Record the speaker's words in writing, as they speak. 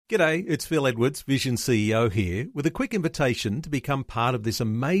G'day, it's Phil Edwards, Vision CEO here, with a quick invitation to become part of this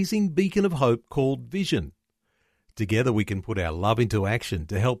amazing beacon of hope called Vision. Together we can put our love into action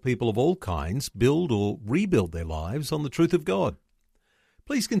to help people of all kinds build or rebuild their lives on the truth of God.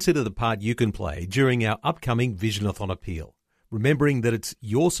 Please consider the part you can play during our upcoming Visionathon appeal, remembering that it's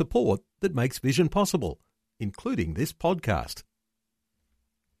your support that makes Vision possible, including this podcast.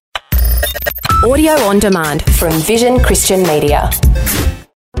 Audio on demand from Vision Christian Media.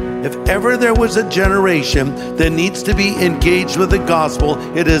 If ever there was a generation that needs to be engaged with the gospel,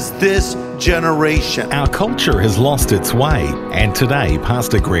 it is this generation. Our culture has lost its way, and today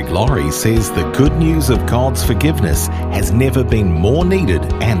Pastor Greg Laurie says the good news of God's forgiveness has never been more needed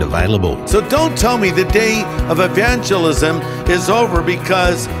and available. So don't tell me the day of evangelism is over,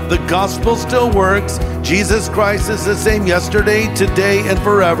 because the gospel still works. Jesus Christ is the same yesterday, today, and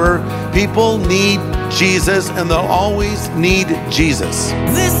forever. People need Jesus, and they'll always need Jesus.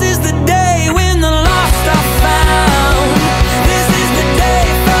 This is the day when the lost are found. This is the day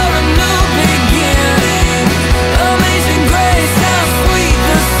for a new beginning. Amazing grace, how sweet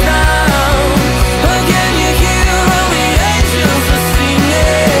the sound. Again you hear all the angels are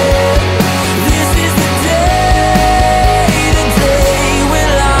singing. This is the day when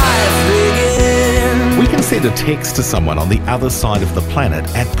life begins. We can send a text to someone on the other side of the planet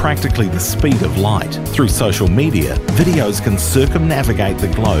at practically the speed of light. Through social media, videos can circumnavigate the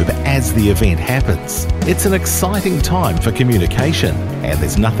globe as the event happens. It's an exciting time for communication, and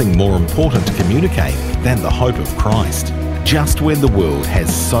there's nothing more important to communicate than the hope of Christ. Just when the world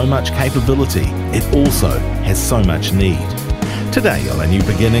has so much capability, it also has so much need. Today on A New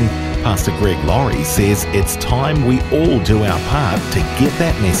Beginning, Pastor Greg Laurie says it's time we all do our part to get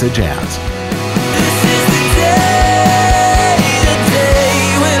that message out.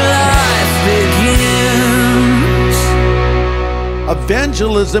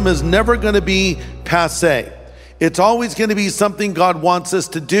 Evangelism is never going to be passé. It's always going to be something God wants us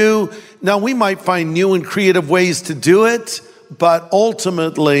to do. Now, we might find new and creative ways to do it, but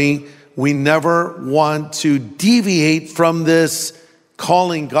ultimately, we never want to deviate from this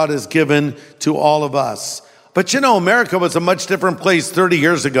calling God has given to all of us. But you know, America was a much different place 30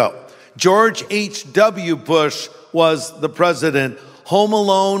 years ago. George H.W. Bush was the president. Home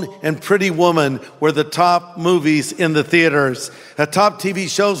Alone and Pretty Woman were the top movies in the theaters. The top TV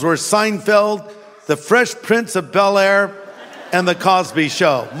shows were Seinfeld, The Fresh Prince of Bel-Air, and The Cosby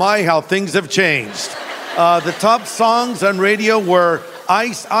Show. My, how things have changed. The top songs on radio were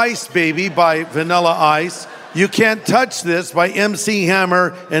Ice Ice Baby by Vanilla Ice, You Can't Touch This by MC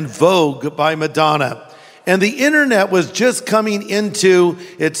Hammer, and Vogue by Madonna. And the internet was just coming into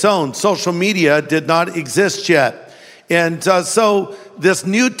its own. Social media did not exist yet. And so this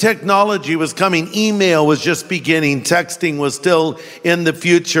new technology was coming. Email was just beginning. Texting was still in the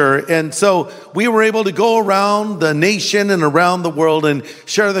future. And so we were able to go around the nation and around the world and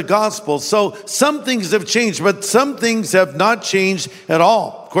share the gospel. So some things have changed, but some things have not changed at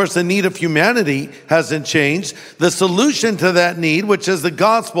all. Of course, the need of humanity hasn't changed. The solution to that need, which is the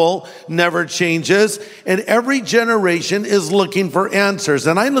gospel, never changes. And every generation is looking for answers.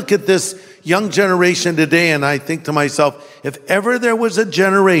 And I look at this young generation today and I think to myself, if ever there was a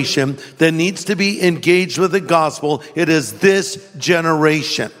generation that needs to be engaged with the gospel, it is this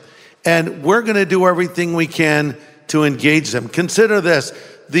generation. And we're going to do everything we can to engage them. Consider this.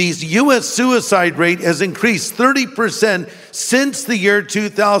 The U.S. suicide rate has increased 30% since the year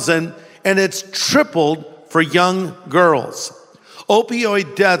 2000, and it's tripled for young girls.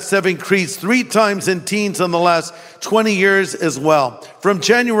 Opioid deaths have increased 3 times in teens in the last 20 years as well. From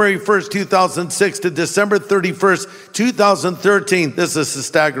January 1st, 2006 to December 31st, 2013, this is a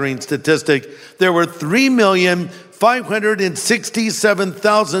staggering statistic, there were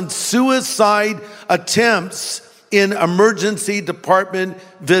 3,567,000 suicide attempts in emergency department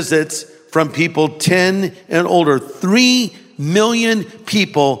visits from people 10 and older. 3 million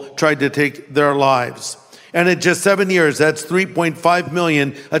people tried to take their lives. And in just 7 years, that's 3.5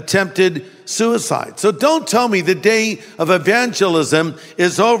 million attempted suicide. So don't tell me the day of evangelism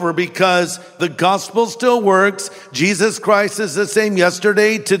is over, because the gospel still works. Jesus Christ is the same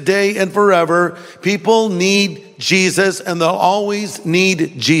yesterday, today, and forever. People need Jesus, and they'll always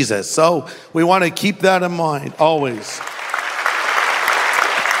need Jesus. So we want to keep that in mind, always.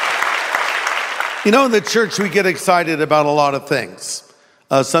 You know, in the church, we get excited about a lot of things.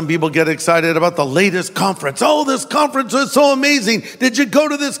 Some people get excited about the latest conference. Oh, this conference was so amazing. Did you go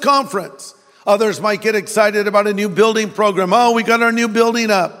to this conference? Others might get excited about a new building program. Oh, we got our new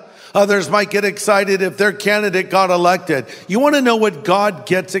building up. Others might get excited if their candidate got elected. You want to know what God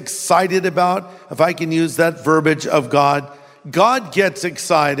gets excited about? If I can use that verbiage of God, God gets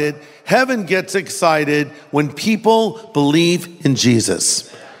excited, heaven gets excited when people believe in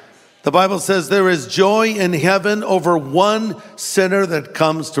Jesus. The Bible says there is joy in heaven over one sinner that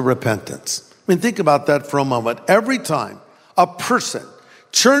comes to repentance. I mean, think about that for a moment. Every time a person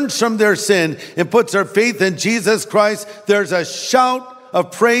turns from their sin and puts their faith in Jesus Christ, there's a shout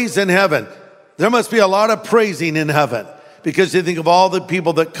of praise in heaven. There must be a lot of praising in heaven, because you think of all the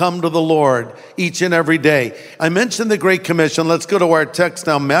people that come to the Lord each and every day. I mentioned the Great Commission. Let's go to our text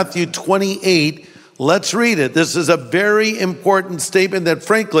now, Matthew 28. Let's read it. This is a very important statement that,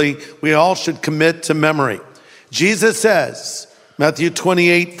 frankly, we all should commit to memory. Jesus says, Matthew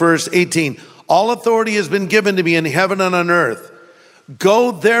 28, verse 18, all authority has been given to me in heaven and on earth.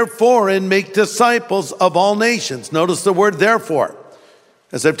 Go therefore and make disciples of all nations. Notice the word therefore.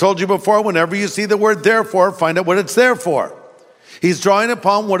 As I've told you before, whenever you see the word therefore, find out what it's there for. He's drawing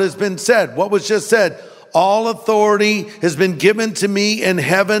upon what has been said. What was just said? All authority has been given to me in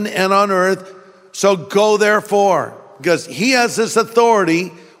heaven and on earth. So go therefore, because he has this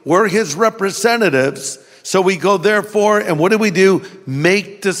authority. We're his representatives. So we go therefore, and what do?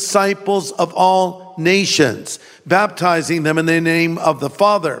 Make disciples of all nations, baptizing them in the name of the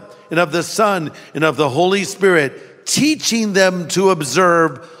Father and of the Son and of the Holy Spirit, teaching them to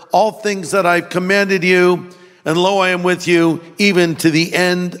observe all things that I've commanded you. And lo, I am with you even to the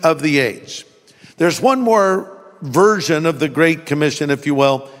end of the age. There's one more version of the Great Commission, if you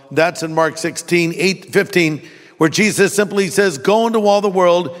will. That's in Mark 16, 15, where Jesus simply says, go into all the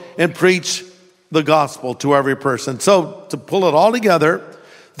world and preach the gospel to every person. So to pull it all together,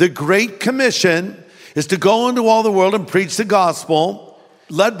 the Great Commission is to go into all the world and preach the gospel,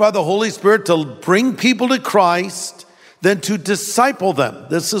 led by the Holy Spirit to bring people to Christ, then to disciple them.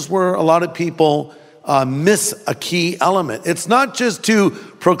 This is where a lot of people miss a key element. It's not just to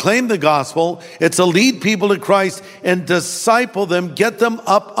proclaim the gospel, it's to lead people to Christ and disciple them, get them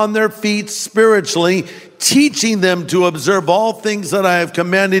up on their feet spiritually, teaching them to observe all things that I have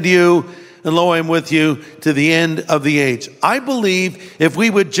commanded you, and lo, I am with you to the end of the age. I believe if we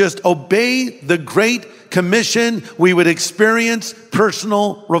would just obey the Great Commission, we would experience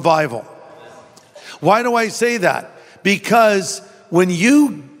personal revival. Why do I say that? Because when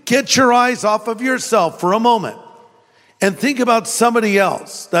you get your eyes off of yourself for a moment and think about somebody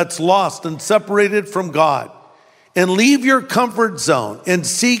else that's lost and separated from God, and leave your comfort zone and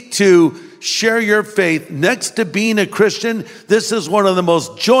seek to share your faith next to being a Christian, this is one of the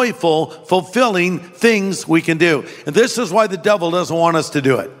most joyful, fulfilling things we can do. And this is why the devil doesn't want us to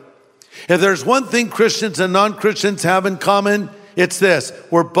do it. If there's one thing Christians and non-Christians have in common, it's this: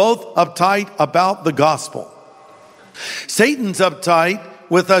 we're both uptight about the gospel. Satan's uptight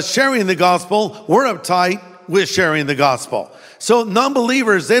with us sharing the gospel. We're uptight with sharing the gospel. So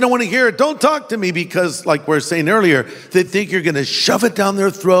non-believers, they don't want to hear it. Don't talk to me, because like we were saying earlier, they think you're going to shove it down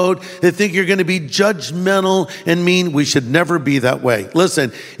their throat. They think you're going to be judgmental and mean. We should never be that way.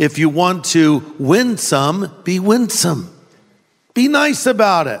 Listen, if you want to win some, be winsome. Be nice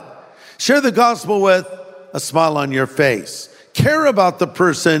about it. Share the gospel with a smile on your face. Care about the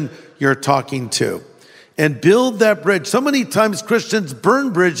person you're talking to. And build that bridge. So many times Christians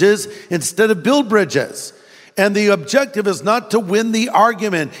burn bridges instead of build bridges. And the objective is not to win the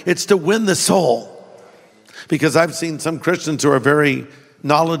argument, it's to win the soul. Because I've seen some Christians who are very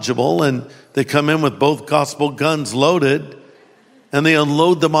knowledgeable, and they come in with both gospel guns loaded, and they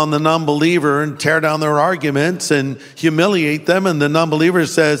unload them on the non-believer and tear down their arguments and humiliate them. And the non-believer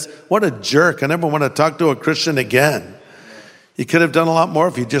says, what a jerk, I never want to talk to a Christian again. You could have done a lot more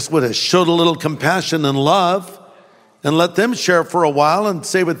if you just would have showed a little compassion and love and let them share for a while and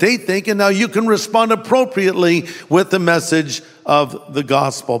say what they think, and now you can respond appropriately with the message of the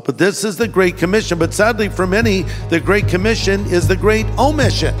gospel. But this is the Great Commission. But sadly for many, the Great Commission is the Great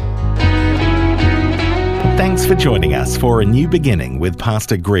Omission. Thanks for joining us for A New Beginning with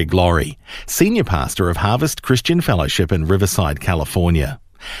Pastor Greg Laurie, Senior Pastor of Harvest Christian Fellowship in Riverside, California.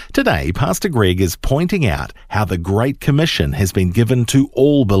 Today, Pastor Greg is pointing out how the Great Commission has been given to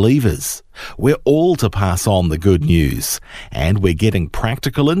all believers. We're all to pass on the good news, and we're getting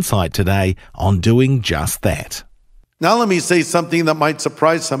practical insight today on doing just that. Now let me say something that might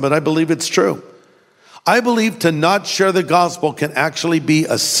surprise some, but I believe it's true. I believe to not share the gospel can actually be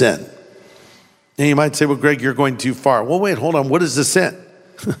a sin. And you might say, well, Greg, you're going too far. Well, wait, hold on. What is a sin?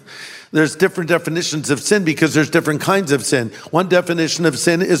 There's different definitions of sin because there's different kinds of sin. One definition of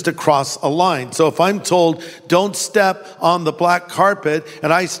sin is to cross a line. So if I'm told, don't step on the black carpet,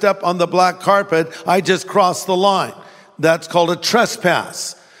 and I step on the black carpet, I just cross the line. That's called a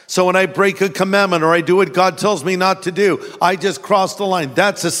trespass. So when I break a commandment or I do what God tells me not to do, I just cross the line.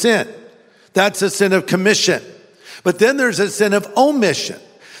 That's a sin. That's a sin of commission. But then there's a sin of omission.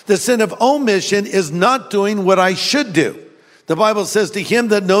 The sin of omission is not doing what I should do. The Bible says, to him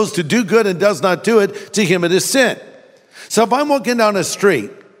that knows to do good and does not do it, to him it is sin. So if I'm walking down a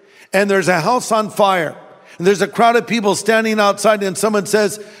street and there's a house on fire and there's a crowd of people standing outside and someone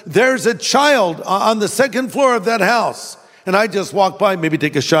says, there's a child on the second floor of that house. And I just walk by, maybe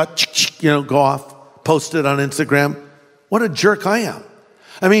take a shot, go off, post it on Instagram. What a jerk I am.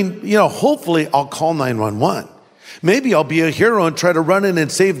 I mean, hopefully I'll call 911. Maybe I'll be a hero and try to run in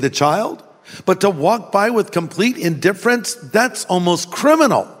and save the child. But to walk by with complete indifference, that's almost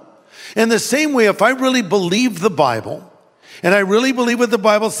criminal. In the same way, if I really believe the Bible, and I really believe what the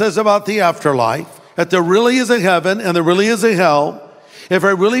Bible says about the afterlife, that there really is a heaven and there really is a hell, if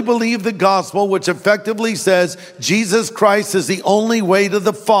I really believe the gospel, which effectively says Jesus Christ is the only way to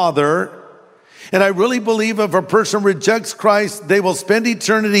the Father, and I really believe if a person rejects Christ, they will spend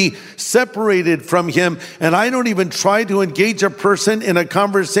eternity separated from him, and I don't even try to engage a person in a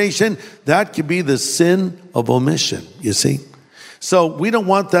conversation, that could be the sin of omission, you see? So we don't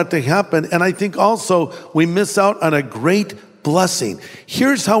want that to happen, and I think also we miss out on a great blessing.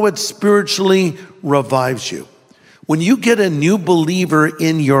 Here's how it spiritually revives you. When you get a new believer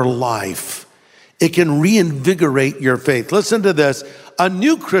in your life, it can reinvigorate your faith. Listen to this. A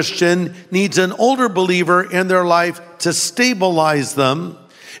new Christian needs an older believer in their life to stabilize them.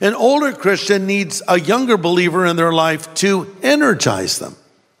 An older Christian needs a younger believer in their life to energize them,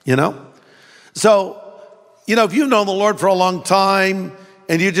 So, if you've known the Lord for a long time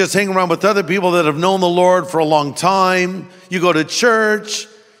and you just hang around with other people that have known the Lord for a long time, you go to church,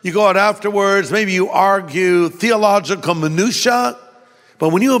 you go out afterwards, maybe you argue theological minutia. But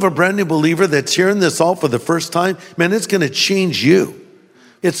when you have a brand new believer that's hearing this all for the first time, man, it's going to change you.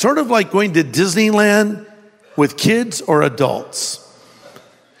 It's sort of like going to Disneyland with kids or adults.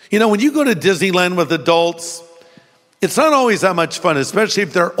 When you go to Disneyland with adults, it's not always that much fun, especially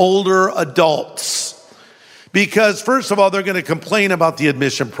if they're older adults. Because first of all, they're going to complain about the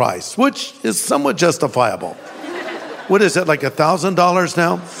admission price, which is somewhat justifiable. What is it, like $1,000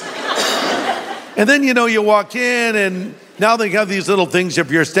 now? And then, you walk in and now they have these little things. If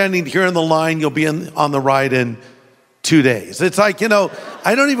you're standing here in the line, you'll be on the ride in 2 days. It's like,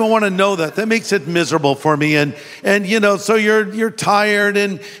 I don't even want to know that. That makes it miserable for me. And so you're tired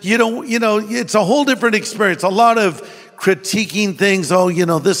and it's a whole different experience. A lot of critiquing things. Oh,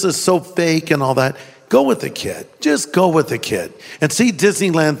 this is so fake and all that. Go with the kid. Just go with the kid and see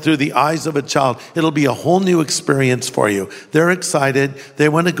Disneyland through the eyes of a child. It'll be a whole new experience for you. They're excited. They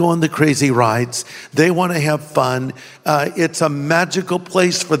want to go on the crazy rides. They want to have fun. It's a magical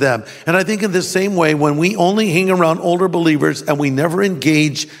place for them. And I think in the same way, when we only hang around older believers and we never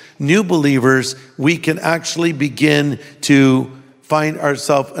engage new believers, we can actually begin to find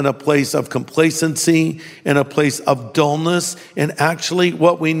ourselves in a place of complacency, in a place of dullness. And actually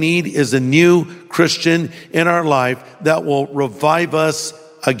what we need is a new Christian in our life that will revive us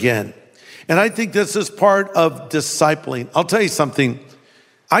again. And I think this is part of discipling. I'll tell you something.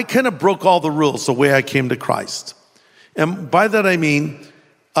 I kind of broke all the rules the way I came to Christ. And by that I mean,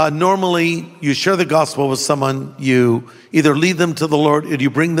 normally you share the gospel with someone, you either lead them to the Lord or you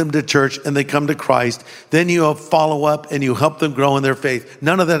bring them to church and they come to Christ. Then you follow up and you help them grow in their faith.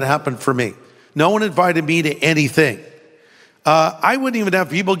 None of that happened for me. No one invited me to anything. I wouldn't even have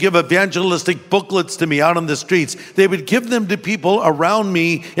people give evangelistic booklets to me out on the streets. They would give them to people around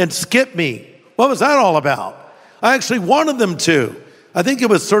me and skip me. What was that all about? I actually wanted them to. I think it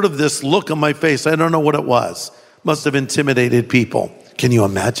was sort of this look on my face. I don't know what it was. Must have intimidated people. Can you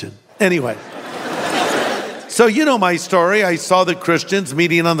imagine? Anyway. So you know my story. I saw the Christians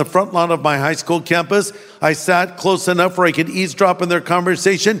meeting on the front lawn of my high school campus. I sat close enough where I could eavesdrop in their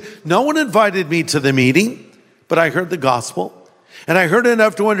conversation. No one invited me to the meeting, but I heard the gospel. And I heard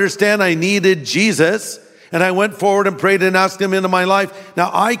enough to understand I needed Jesus. And I went forward and prayed and asked him into my life.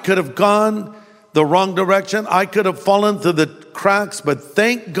 Now, I could have gone the wrong direction. I could have fallen through the cracks, but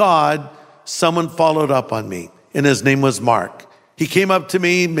thank God someone followed up on me. And his name was Mark. He came up to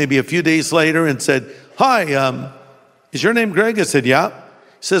me maybe a few days later and said, "Hi, is your name Greg?" I said, "Yeah." He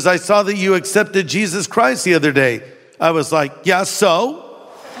says, "I saw that you accepted Jesus Christ the other day." I was like, "Yeah, so?"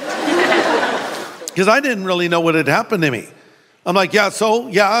 Because I didn't really know what had happened to me. I'm like, "Yeah, so?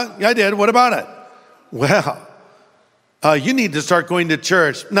 Yeah, I did. What about it?" "Well, you need to start going to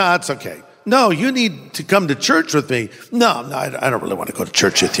church." "No, it's okay." "No, you need to come to church with me." No, I don't really want to go to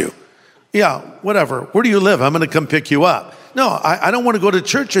church with you." "Yeah, whatever. Where do you live? I'm going to come pick you up." "No, I don't want to go to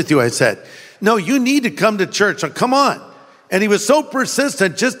church with you," I said. "No, you need to come to church. So come on." And he was so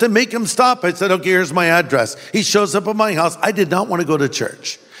persistent, just to make him stop, I said, "Okay, here's my address." He shows up at my house. I did not want to go to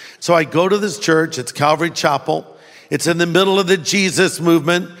church. So I go to this church. It's Calvary Chapel. It's in the middle of the Jesus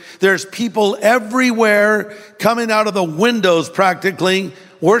movement. There's people everywhere coming out of the windows practically,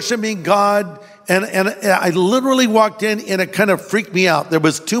 worshiping God. And I literally walked in and it kind of freaked me out. There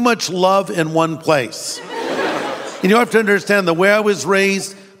was too much love in one place. And you have to understand the way I was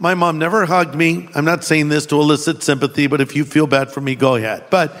raised, my mom never hugged me. I'm not saying this to elicit sympathy, but if you feel bad for me, go ahead.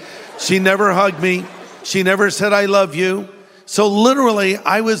 But she never hugged me. She never said, I love you. So literally,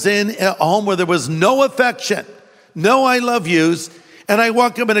 I was in a home where there was no affection, no I love yous. And I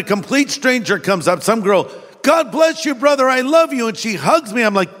walk up and a complete stranger comes up, some girl, God bless you, brother, I love you. And she hugs me.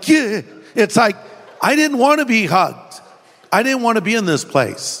 I'm like, yeah. It's like, I didn't want to be hugged. I didn't want to be in this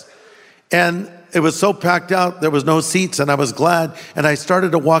place. And it was so packed out, there was no seats, and I was glad. And I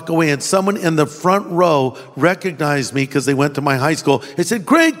started to walk away, and someone in the front row recognized me because they went to my high school. They said,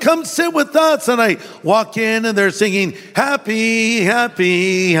 Greg, come sit with us. And I walk in, and they're singing, happy,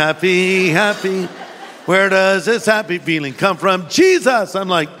 happy, happy, happy. Where does this happy feeling come from? Jesus. I'm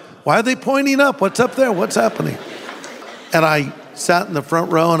like, why are they pointing up? What's up there? What's happening? And I sat in the front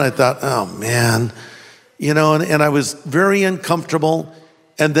row, and I thought, oh, man. You know, and I was very uncomfortable.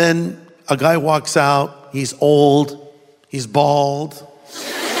 And then a guy walks out, he's old, he's bald.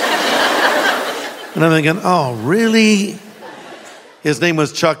 And I'm thinking, oh, really? His name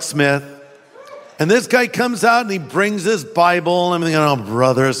was Chuck Smith. And this guy comes out and he brings his Bible. I'm thinking, oh,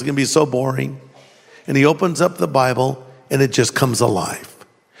 brother, it's gonna be so boring. And he opens up the Bible and it just comes alive.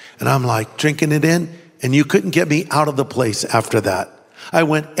 And I'm like drinking it in, and you couldn't get me out of the place after that. I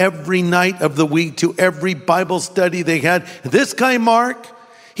went every night of the week to every Bible study they had. This guy, Mark,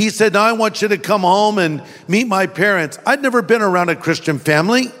 he said, now I want you to come home and meet my parents. I'd never been around a Christian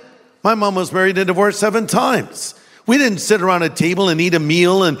family. My mom was married and divorced 7 times. We didn't sit around a table and eat a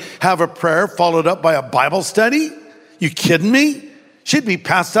meal and have a prayer followed up by a Bible study. You kidding me? She'd be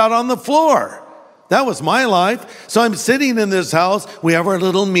passed out on the floor. That was my life. So I'm sitting in this house. We have our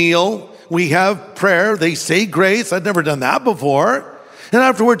little meal. We have prayer. They say grace. I'd never done that before. And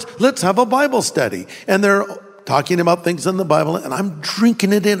afterwards, let's have a Bible study. And they're talking about things in the Bible, and I'm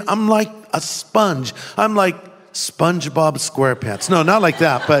drinking it in. I'm like a sponge. I'm like SpongeBob SquarePants. No, not like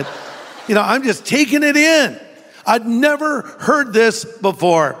that, but, you know, I'm just taking it in. I'd never heard this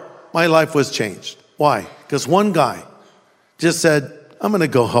before. My life was changed. Why? Because one guy just said, I'm going to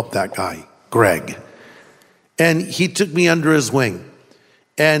go help that guy, Greg. And he took me under his wing.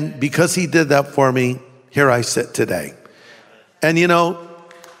 And because he did that for me, here I sit today. And, you know,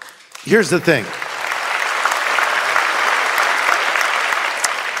 here's the thing.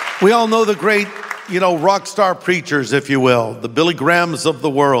 We all know the great, rock star preachers, if you will, the Billy Grahams of the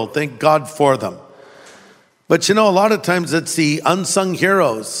world. Thank God for them. But, a lot of times it's the unsung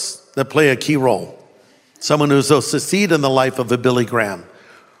heroes that play a key role. Someone who's a succeed in the life of a Billy Graham,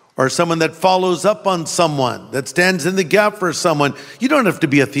 or someone that follows up on someone, that stands in the gap for someone. You don't have to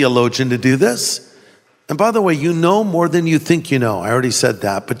be a theologian to do this. And by the way, you know more than you think you know. I already said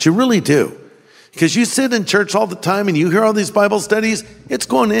that, but you really do. Because you sit in church all the time and you hear all these Bible studies, it's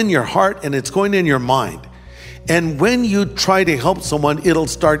going in your heart and it's going in your mind. And when you try to help someone, it'll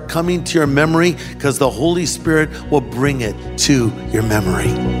start coming to your memory because the Holy Spirit will bring it to your memory.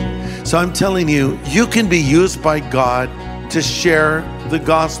 So I'm telling you, you can be used by God to share the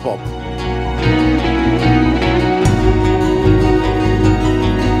gospel.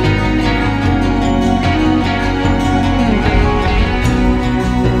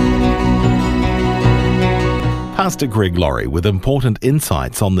 Pastor Greg Laurie with important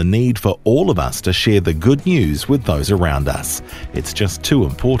insights on the need for all of us to share the good news with those around us. It's just too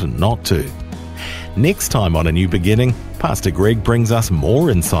important not to. Next time on A New Beginning, Pastor Greg brings us more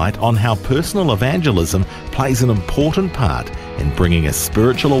insight on how personal evangelism plays an important part in bringing a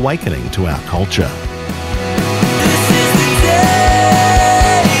spiritual awakening to our culture.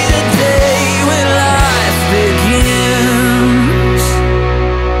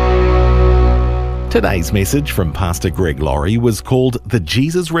 Today's message from Pastor Greg Laurie was called The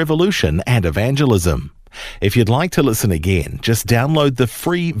Jesus Revolution and Evangelism. If you'd like to listen again, just download the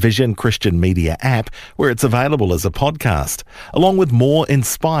free Vision Christian Media app where it's available as a podcast, along with more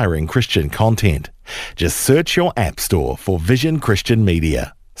inspiring Christian content. Just search your app store for Vision Christian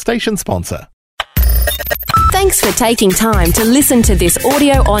Media. Station sponsor. Thanks for taking time to listen to this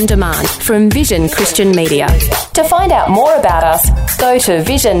audio on demand from Vision Christian Media. To find out more about us, go to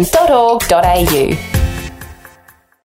vision.org.au.